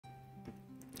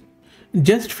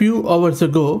Just few hours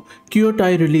ago,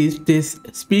 Kyutai released this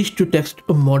speech-to-text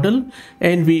model,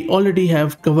 and we already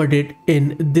have covered it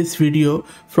in this video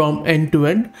from end to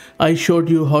end. I showed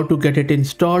you how to get it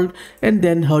installed and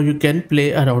then how you can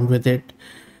play around with it.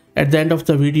 At the end of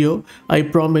the video, I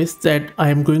promised that I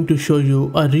am going to show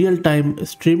you a real-time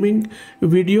streaming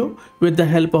video with the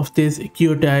help of this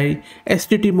Kyutai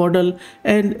STT model,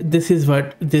 and this is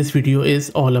what this video is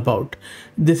all about.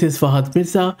 This is Fahad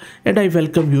Mirza and I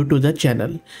welcome you to the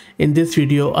channel. In this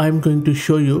video, I am going to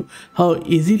show you how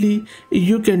easily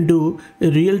you can do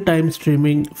real-time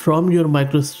streaming from your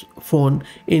microphone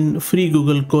in free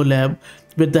Google Colab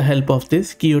with the help of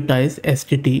this Kyutai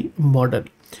STT model.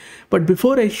 But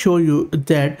before I show you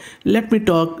that, let me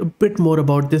talk a bit more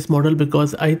about this model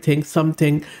because I think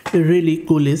something really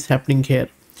cool is happening here.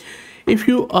 If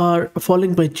you are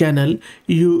following my channel,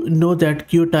 you know that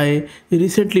Kyutai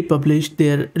recently published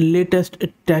their latest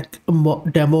tech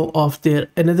demo of their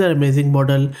another amazing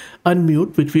model,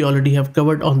 Unmute, which we already have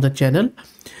covered on the channel,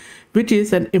 which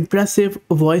is an impressive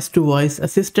voice-to-voice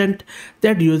assistant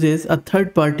that uses a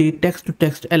third-party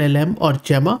text-to-text LLM or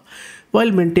Gemma while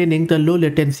maintaining the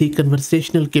low-latency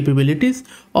conversational capabilities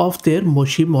of their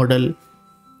Moshi model.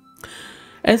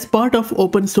 As part of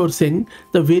open sourcing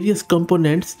the various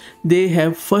components, they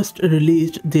have first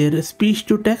released their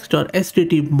speech-to-text or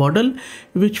STT model,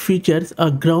 which features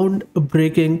a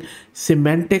groundbreaking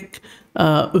semantic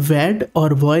VAD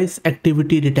or voice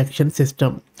activity detection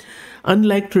system.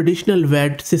 Unlike traditional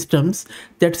VAD systems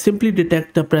that simply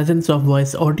detect the presence of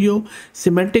voice audio,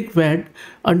 semantic VAD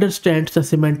understands the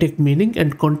semantic meaning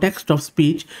and context of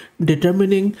speech,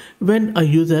 determining when a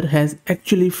user has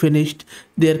actually finished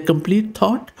their complete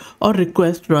thought or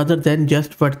request rather than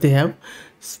just what they have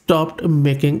stopped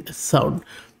making sound.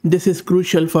 This is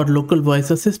crucial for local voice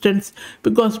assistants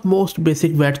because most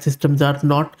basic VAD systems are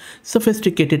not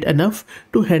sophisticated enough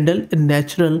to handle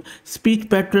natural speech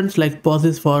patterns like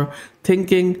pauses for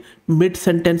thinking,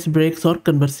 mid-sentence breaks, or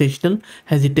conversational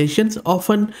hesitations,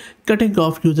 often cutting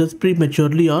off users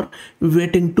prematurely or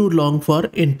waiting too long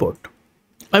for input.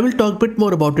 I will talk a bit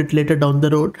more about it later down the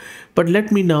road, but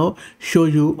let me now show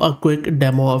you a quick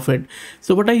demo of it.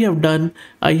 So what I have done,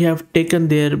 I have taken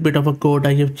their bit of a code,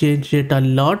 I have changed it a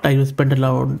lot. I have spent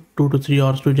around 2 to 3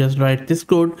 hours to just write this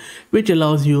code, which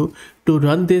allows you to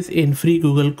run this in free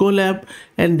Google Colab,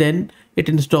 and then it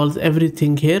installs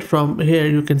everything here. From here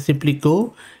you can simply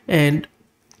go and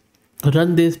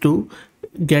run this to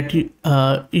get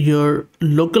your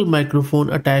local microphone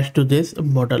attached to this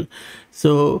model.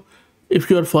 So if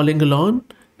you are following along,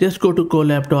 just go to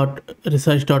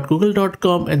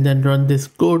colab.research.google.com and then run this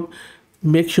code.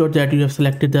 Make sure that you have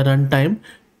selected the runtime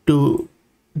to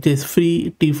this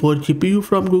free T4 GPU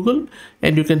from Google,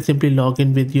 and you can simply log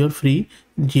in with your free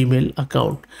Gmail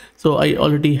account. So I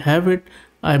already have it.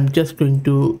 I'm just going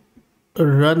to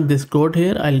run this code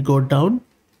here. I'll go down,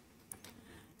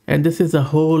 and this is a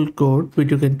whole code which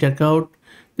you can check out.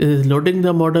 This is loading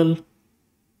the model.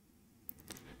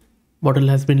 Model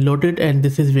has been loaded, and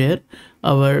this is where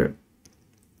our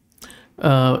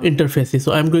interface is.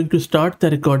 So I'm going to start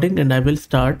the recording and I will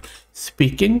start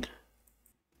speaking.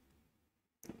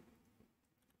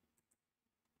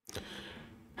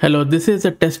 Hello, this is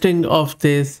a testing of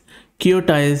this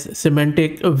Kyutai's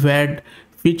semantic VAD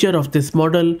feature of this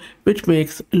model, which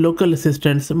makes local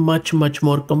assistants much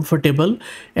more comfortable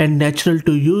and natural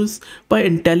to use by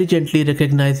intelligently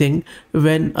recognizing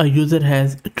when a user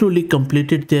has truly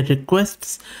completed their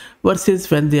requests versus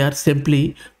when they are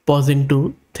simply pausing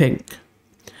to think.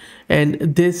 And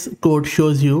this code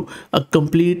shows you a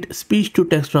complete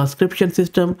speech-to-text transcription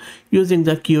system using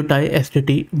the Kyutai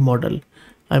STT model.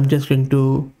 I'm just going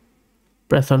to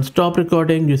press on stop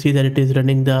recording. You see that it is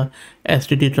running the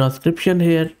STT transcription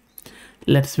here.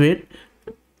 Let's wait.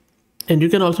 And you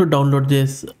can also download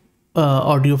this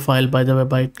audio file, by the way,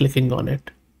 by clicking on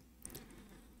it.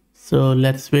 So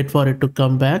let's wait for it to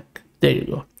come back. There you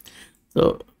go.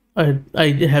 So I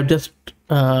have just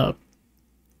run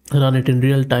it in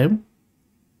real time.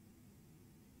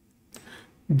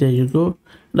 There you go.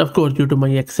 And of course, due to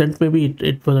my accent, maybe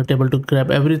it wasn't able to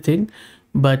grab everything,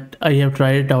 but I have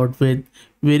tried it out with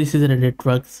various and it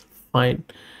works fine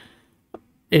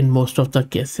in most of the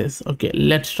cases. Okay,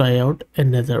 let's try out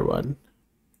another one.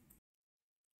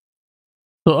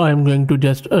 So I'm going to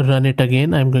just run it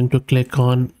again. I'm going to click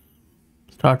on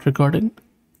start recording.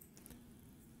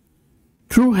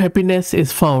 True happiness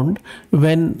is found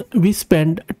when we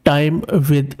spend time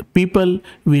with people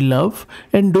we love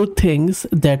and do things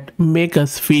that make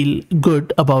us feel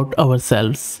good about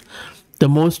ourselves. The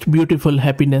most beautiful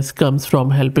happiness comes from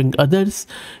helping others,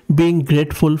 being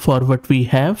grateful for what we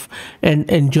have, and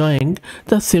enjoying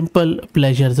the simple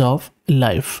pleasures of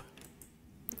life.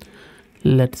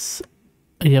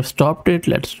 I have stopped it.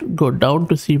 Let's go down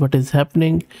to see what is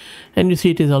happening. And you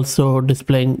see it is also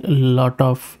displaying a lot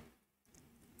of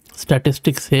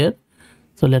statistics here.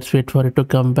 So let's wait for it to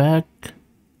come back.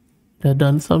 It has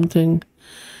done something.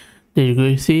 There you go,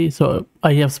 you see. So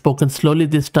I have spoken slowly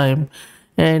this time,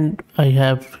 and I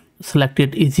have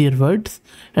selected easier words,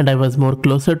 and I was more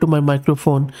closer to my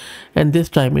microphone, and this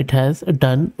time it has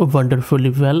done wonderfully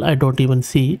well. I don't even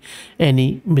see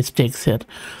any mistakes here.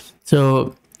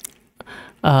 So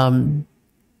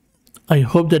I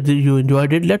hope that you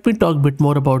enjoyed it. Let me talk a bit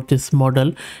more about this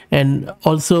model, and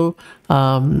also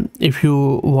if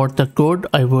you want the code,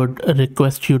 I would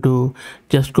request you to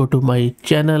just go to my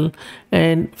channel,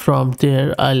 and from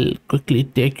there I'll quickly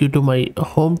take you to my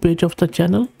home page of the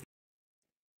channel.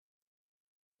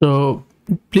 So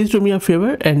please do me a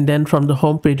favor, and then from the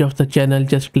home page of the channel,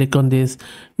 just click on this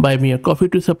buy me a coffee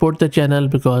to support the channel,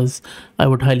 because I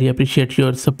would highly appreciate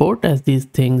your support, as these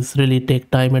things really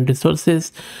take time and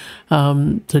resources.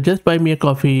 So just buy me a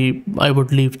coffee. I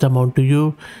would leave the amount to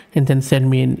you, and then send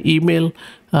me an email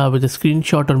with a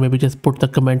screenshot, or maybe just put the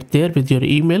comment there with your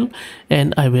email,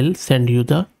 and I will send you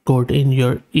the code in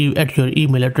at your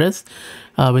email address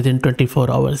within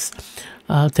 24 hours.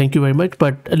 Thank you very much.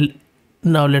 But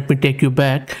now let me take you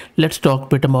back. Let's talk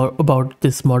a bit more about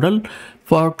this model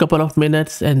for a couple of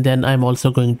minutes, and then I'm also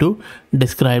going to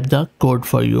describe the code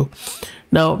for you.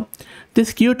 Now,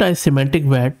 this Kyutai semantic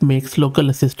VAT makes local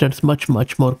assistants much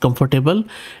more comfortable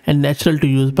and natural to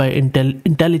use by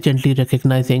intelligently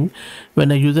recognizing when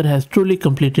a user has truly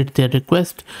completed their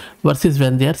request versus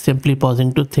when they are simply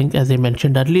pausing to think, as I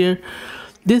mentioned earlier.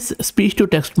 This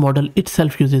speech-to-text model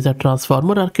itself uses a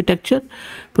transformer architecture,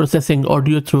 processing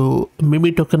audio through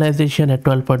MIMI tokenization at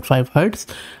 12.5 Hz,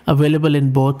 available in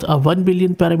both a 1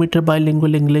 billion parameter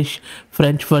bilingual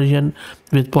English-French version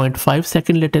with 0.5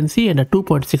 second latency and a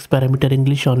 2.6 parameter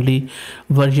English-only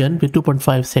version with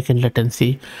 2.5 second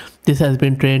latency. This has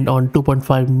been trained on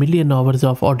 2.5 million hours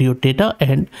of audio data,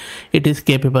 and it is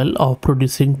capable of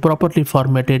producing properly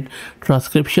formatted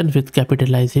transcriptions with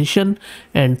capitalization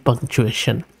and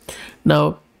punctuation.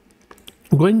 Now,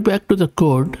 going back to the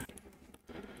code.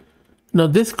 Now,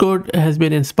 this code has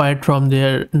been inspired from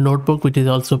their notebook, which is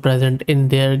also present in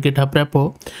their GitHub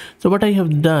repo. So what I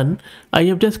have done, I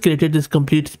have just created this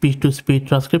complete speech-to-speech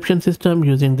transcription system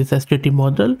using this STT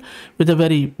model with a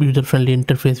very user-friendly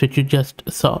interface, which you just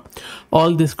saw.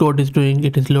 All this code is doing,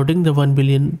 it is loading the 1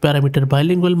 billion parameter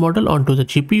bilingual model onto the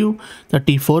GPU, the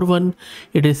T4 one.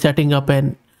 It is setting up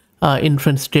an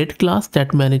inference state class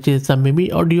that manages a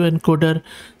MIMI audio encoder,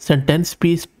 sentence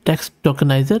speech text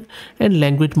tokenizer, and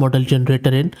language model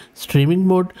generator in streaming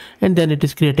mode, and then it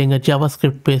is creating a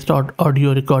JavaScript based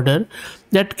audio recorder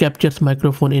that captures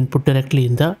microphone input directly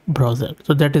in the browser.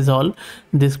 So that is all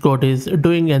this code is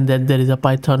doing, and then there is a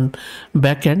Python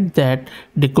backend that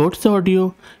decodes the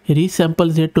audio,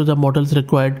 resamples it to the model's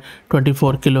required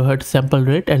 24 kHz sample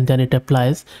rate, and then it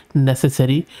applies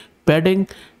necessary padding,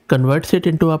 converts it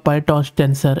into a PyTorch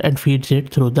tensor, and feeds it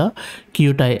through the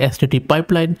Kyutai STT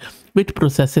pipeline, which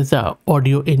processes the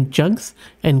audio in chunks,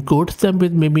 encodes them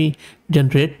with MIMI,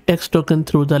 generate text token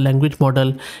through the language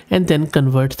model, and then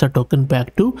converts the token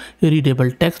back to readable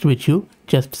text, which you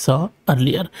just saw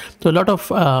earlier. So a lot of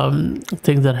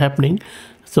things are happening.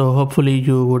 So hopefully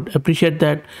you would appreciate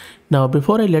that. Now,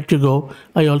 before I let you go,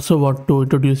 I also want to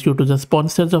introduce you to the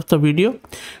sponsors of the video,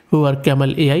 who are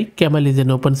Camel AI. Camel is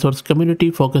an open source community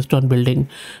focused on building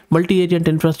multi-agent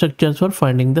infrastructures for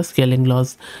finding the scaling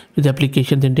laws with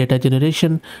applications in data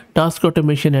generation, task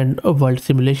automation, and world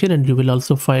simulation. And you will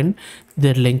also find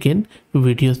their link in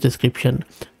video's description.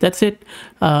 That's it.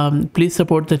 Please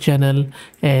support the channel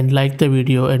and like the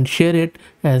video and share it,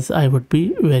 as I would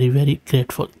be very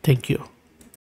grateful. Thank you.